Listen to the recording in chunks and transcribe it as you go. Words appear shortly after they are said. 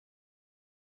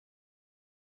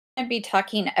Going to be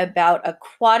talking about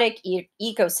aquatic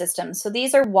ecosystems. So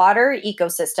these are water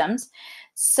ecosystems.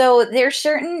 So there's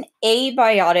certain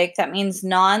abiotic, that means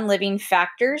non-living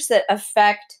factors that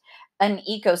affect an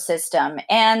ecosystem,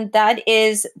 and that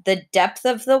is the depth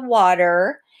of the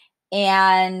water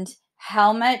and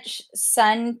how much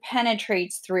sun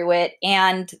penetrates through it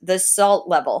and the salt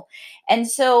level. And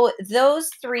so those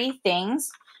three things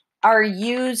are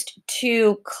used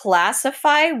to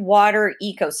classify water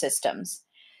ecosystems.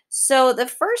 So, the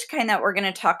first kind that we're going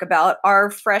to talk about are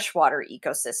freshwater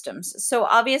ecosystems. So,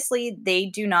 obviously, they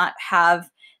do not have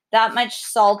that much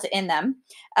salt in them.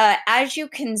 As you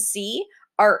can see,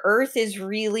 our earth is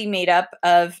really made up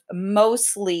of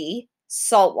mostly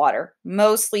salt water,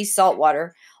 mostly salt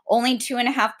water. Only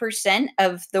 2.5%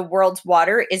 of the world's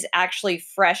water is actually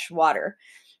fresh water.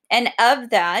 And of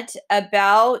that,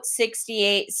 about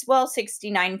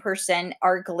 69%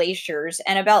 are glaciers,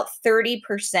 and about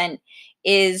 30%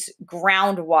 is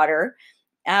groundwater,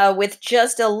 with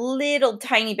just a little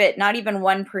tiny bit, not even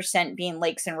 1%, being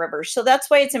lakes and rivers. So that's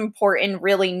why it's important,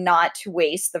 really, not to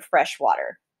waste the fresh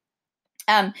water.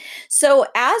 Um, so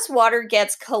as water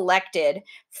gets collected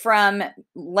from,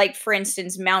 like, for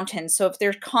instance, mountains, so if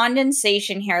there's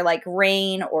condensation here, like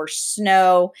rain or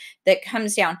snow that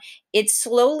comes down, it's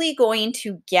slowly going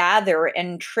to gather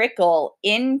and trickle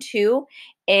into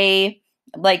a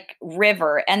like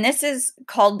river. And this is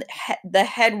called the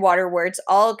headwater, where it's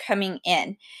all coming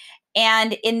in.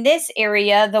 And in this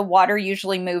area, the water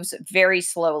usually moves very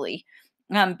slowly,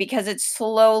 because it's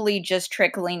slowly just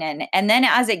trickling in. And then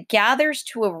as it gathers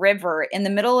to a river, in the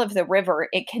middle of the river,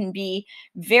 it can be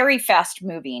very fast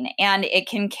moving, and it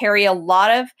can carry a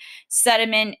lot of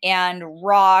sediment and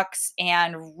rocks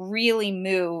and really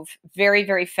move very,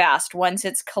 very fast once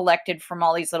it's collected from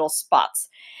all these little spots.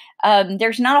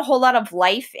 There's not a whole lot of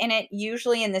life in it,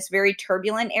 usually in this very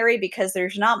turbulent area, because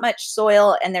there's not much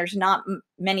soil and there's not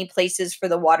many places for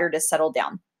the water to settle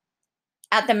down.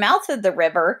 At the mouth of the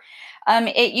river,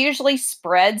 it usually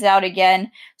spreads out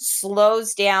again,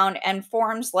 slows down, and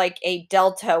forms like a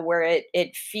delta where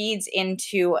it feeds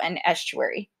into an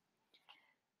estuary.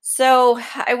 So,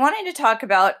 I wanted to talk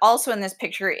about, also in this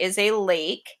picture, is a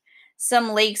lake,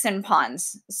 some lakes and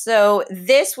ponds. So,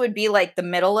 this would be like the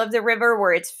middle of the river,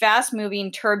 where it's fast moving,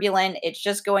 turbulent, it's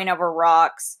just going over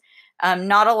rocks,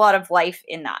 not a lot of life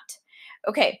in that.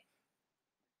 Okay,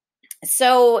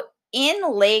 so in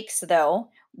lakes, though,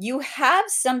 you have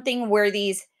something where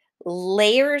these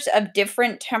layers of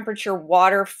different temperature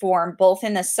water form both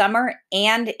in the summer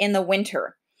and in the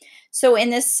winter. So in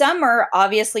the summer,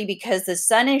 obviously, because the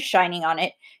sun is shining on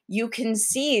it, you can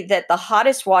see that the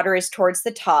hottest water is towards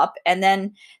the top, and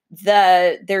then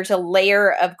there's a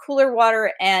layer of cooler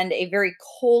water and a very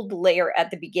cold layer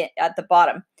at the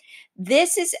bottom.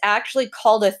 This is actually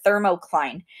called a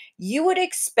thermocline. You would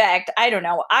expect, I don't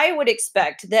know, I would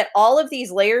expect that all of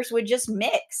these layers would just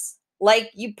mix.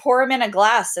 Like you pour them in a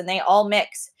glass and they all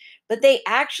mix. But they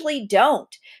actually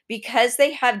don't, because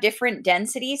they have different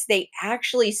densities. They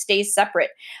actually stay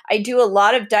separate. I do a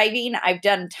lot of diving. I've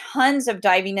done tons of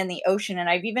diving in the ocean, and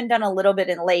I've even done a little bit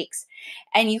in lakes.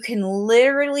 And you can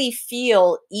literally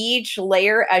feel each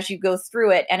layer as you go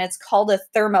through it. And it's called a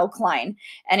thermocline.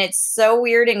 And it's so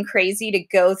weird and crazy to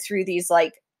go through these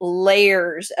like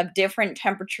layers of different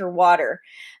temperature water.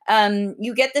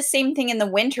 You get the same thing in the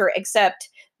winter, except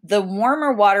the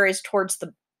warmer water is towards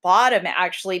the bottom,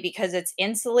 actually, because it's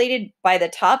insulated by the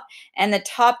top, and the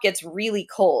top gets really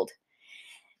cold.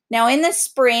 Now, in the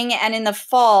spring and in the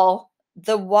fall,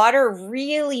 the water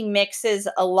really mixes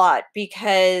a lot,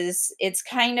 because it's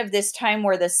kind of this time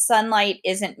where the sunlight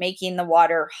isn't making the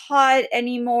water hot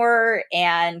anymore,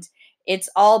 and it's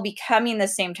all becoming the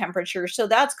same temperature. So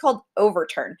that's called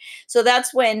overturn. So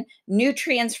that's when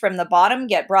nutrients from the bottom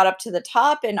get brought up to the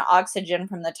top, and oxygen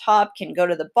from the top can go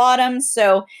to the bottom.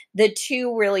 So the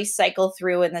two really cycle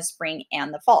through in the spring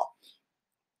and the fall.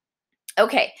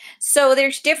 Okay, so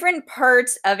there's different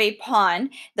parts of a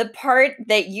pond. The part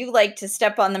that you like to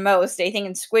step on the most, I think,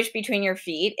 and squish between your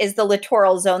feet, is the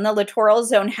littoral zone. The littoral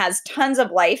zone has tons of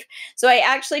life. So I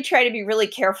actually try to be really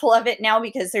careful of it now,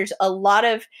 because there's a lot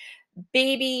of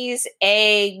babies,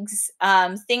 eggs,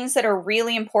 things that are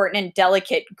really important and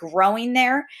delicate growing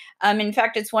there. In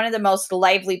fact, it's one of the most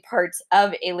lively parts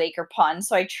of a lake or pond.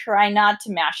 So I try not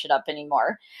to mash it up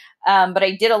anymore. But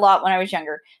I did a lot when I was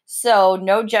younger. So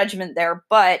no judgment there.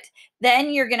 But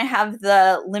then you're going to have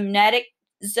the limnetic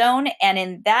zone. And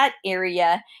in that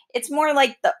area, it's more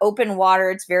like the open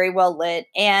water. It's very well lit.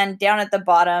 And down at the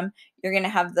bottom, you're going to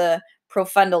have the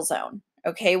profundal zone.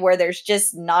 Okay, where there's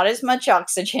just not as much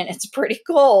oxygen. It's pretty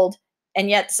cold, and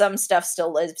yet some stuff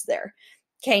still lives there.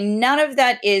 Okay, none of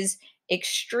that is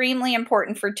extremely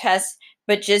important for tests,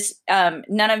 but just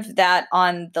none of that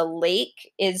on the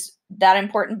lake is that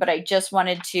important. But I just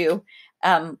wanted to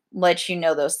let you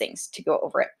know those things to go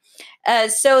over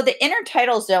it. So the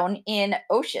intertidal zone in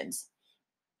oceans.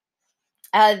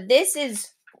 This is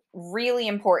really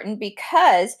important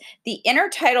because the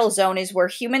intertidal zone is where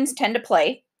humans tend to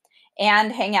play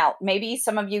and hang out. Maybe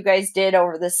some of you guys did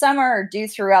over the summer or do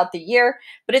throughout the year,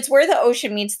 but it's where the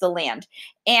ocean meets the land.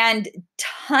 And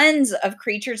tons of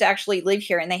creatures actually live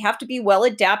here, and they have to be well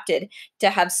adapted to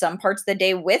have some parts of the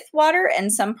day with water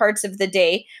and some parts of the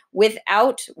day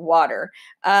without water.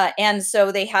 And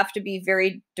so they have to be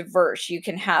very diverse. You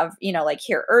can have, like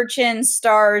here, urchins,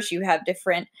 stars, you have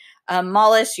different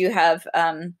mollusks, you have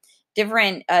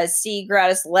different sea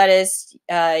gratis lettuce,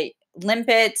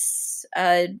 limpets,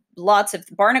 lots of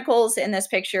barnacles in this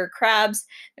picture, crabs.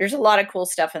 There's a lot of cool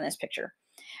stuff in this picture.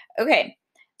 Okay,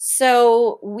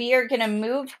 so we are going to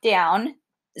move down.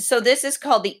 So this is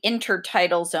called the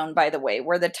intertidal zone, by the way,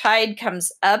 where the tide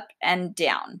comes up and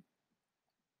down.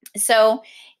 So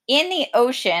in the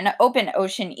ocean, open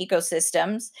ocean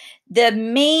ecosystems, the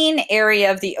main area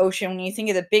of the ocean, when you think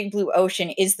of the big blue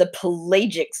ocean, is the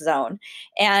pelagic zone.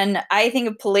 And I think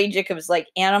of pelagic as like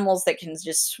animals that can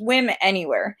just swim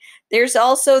anywhere. There's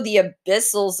also the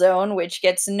abyssal zone, which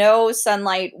gets no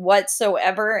sunlight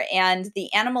whatsoever. And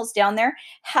the animals down there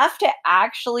have to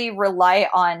actually rely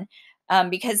on,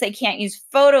 because they can't use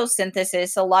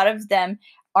photosynthesis, a lot of them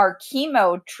are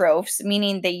chemotrophs,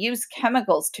 meaning they use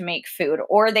chemicals to make food,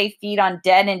 or they feed on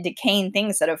dead and decaying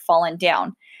things that have fallen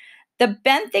down. The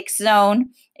benthic zone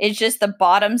is just the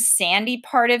bottom sandy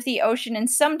part of the ocean, and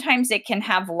sometimes it can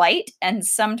have light and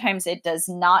sometimes it does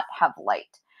not have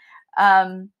light.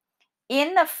 In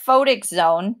the photic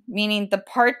zone, meaning the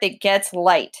part that gets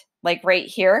light, like right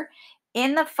here,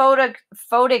 in the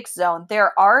photic zone,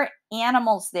 there are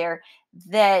animals there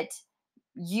that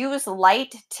use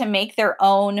light to make their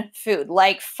own food,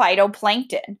 like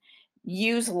phytoplankton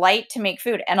use light to make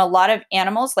food. And a lot of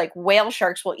animals, like whale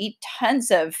sharks, will eat tons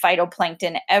of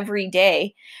phytoplankton every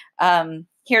day.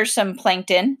 Here's some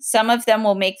plankton. Some of them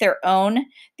will make their own.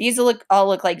 These all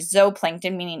look like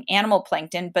zooplankton, meaning animal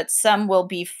plankton, but some will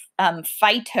be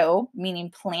phyto, meaning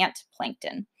plant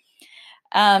plankton.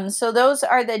 So those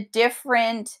are the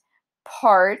different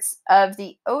parts of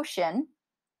the ocean.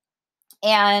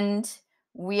 And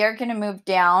we are going to move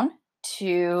down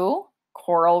to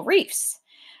coral reefs.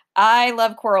 I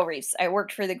love coral reefs. I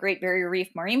worked for the Great Barrier Reef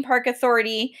Marine Park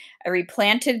Authority. I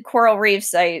replanted coral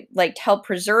reefs. I like to help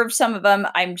preserve some of them.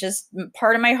 I'm just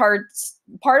part of my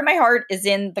heart is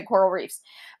in the coral reefs.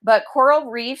 But coral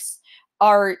reefs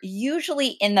are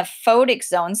usually in the photic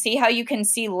zone. See how you can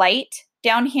see light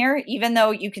down here, even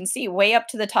though you can see way up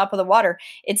to the top of the water,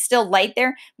 it's still light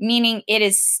there, meaning it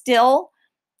is still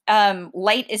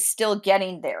light is still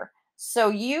getting there. So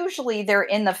usually they're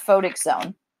in the photic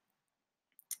zone.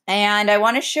 And I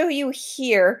want to show you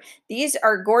here, these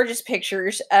are gorgeous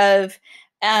pictures of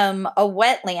a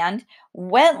wetland.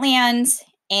 Wetlands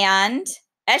and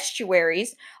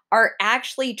estuaries are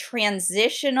actually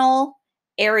transitional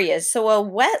areas. So a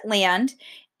wetland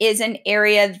is an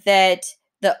area that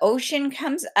the ocean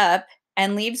comes up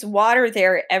and leaves water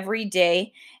there every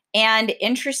day, and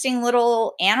interesting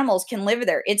little animals can live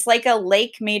there. It's like a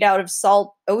lake made out of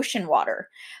salt ocean water.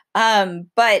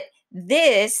 But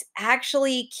this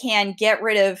actually can get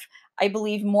rid of, I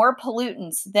believe, more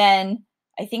pollutants than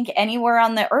I think anywhere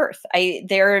on the earth.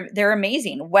 They're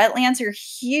amazing. Wetlands are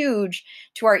huge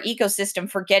to our ecosystem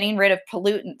for getting rid of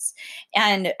pollutants.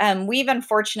 And we've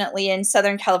unfortunately in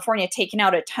Southern California taken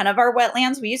out a ton of our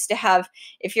wetlands. We used to have,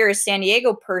 if you're a San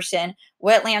Diego person,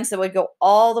 wetlands that would go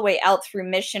all the way out through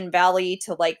Mission Valley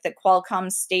to like the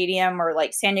Qualcomm Stadium or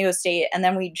like San Diego State, and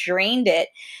then we drained it.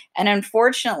 And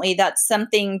unfortunately, that's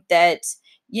something that,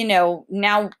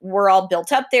 now we're all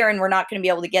built up there and we're not going to be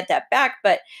able to get that back.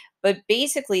 But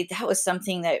basically, that was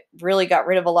something that really got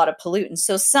rid of a lot of pollutants.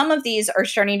 So some of these are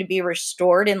starting to be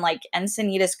restored in like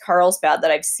Encinitas, Carlsbad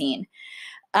that I've seen.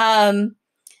 Then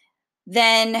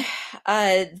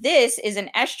this is an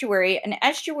estuary. An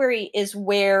estuary is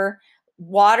where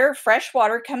fresh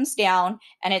water comes down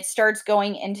and it starts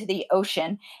going into the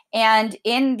ocean. And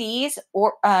in these,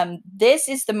 this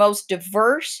is the most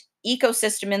diverse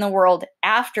ecosystem in the world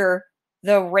after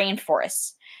the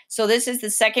rainforests. So this is the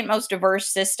second most diverse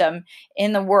system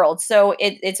in the world. So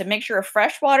it's a mixture of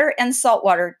freshwater and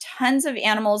saltwater. Tons of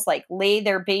animals like lay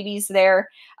their babies there.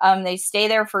 They stay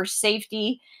there for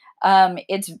safety.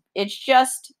 It's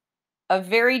just a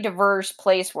very diverse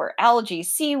place where algae,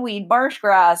 seaweed, marsh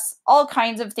grass, all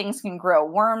kinds of things can grow.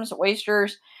 Worms,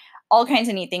 oysters. all kinds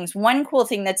of neat things. One cool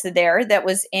thing that's there that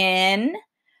was in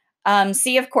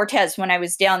Sea of Cortez when I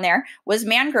was down there was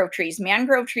mangrove trees.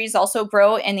 Mangrove trees also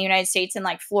grow in the United States in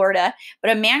like Florida,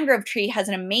 but a mangrove tree has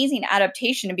an amazing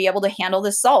adaptation to be able to handle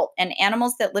the salt. And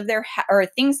animals that live there or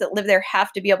things that live there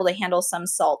have to be able to handle some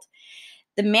salt.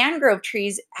 The mangrove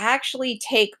trees actually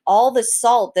take all the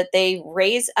salt that they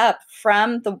raise up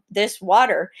from this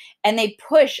water and they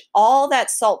push all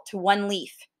that salt to one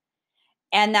leaf.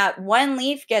 And that one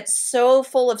leaf gets so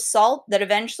full of salt that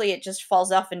eventually it just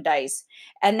falls off and dies.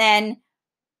 And then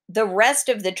the rest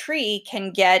of the tree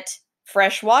can get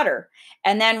fresh water.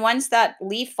 And then once that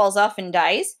leaf falls off and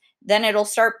dies, then it'll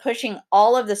start pushing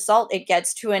all of the salt it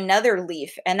gets to another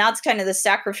leaf. And that's kind of the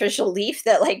sacrificial leaf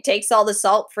that like takes all the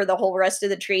salt for the whole rest of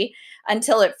the tree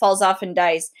until it falls off and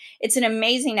dies. It's an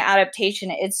amazing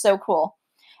adaptation. It's so cool.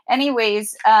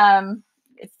 Anyways,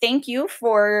 thank you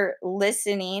for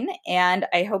listening, and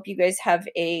I hope you guys have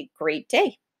a great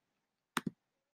day.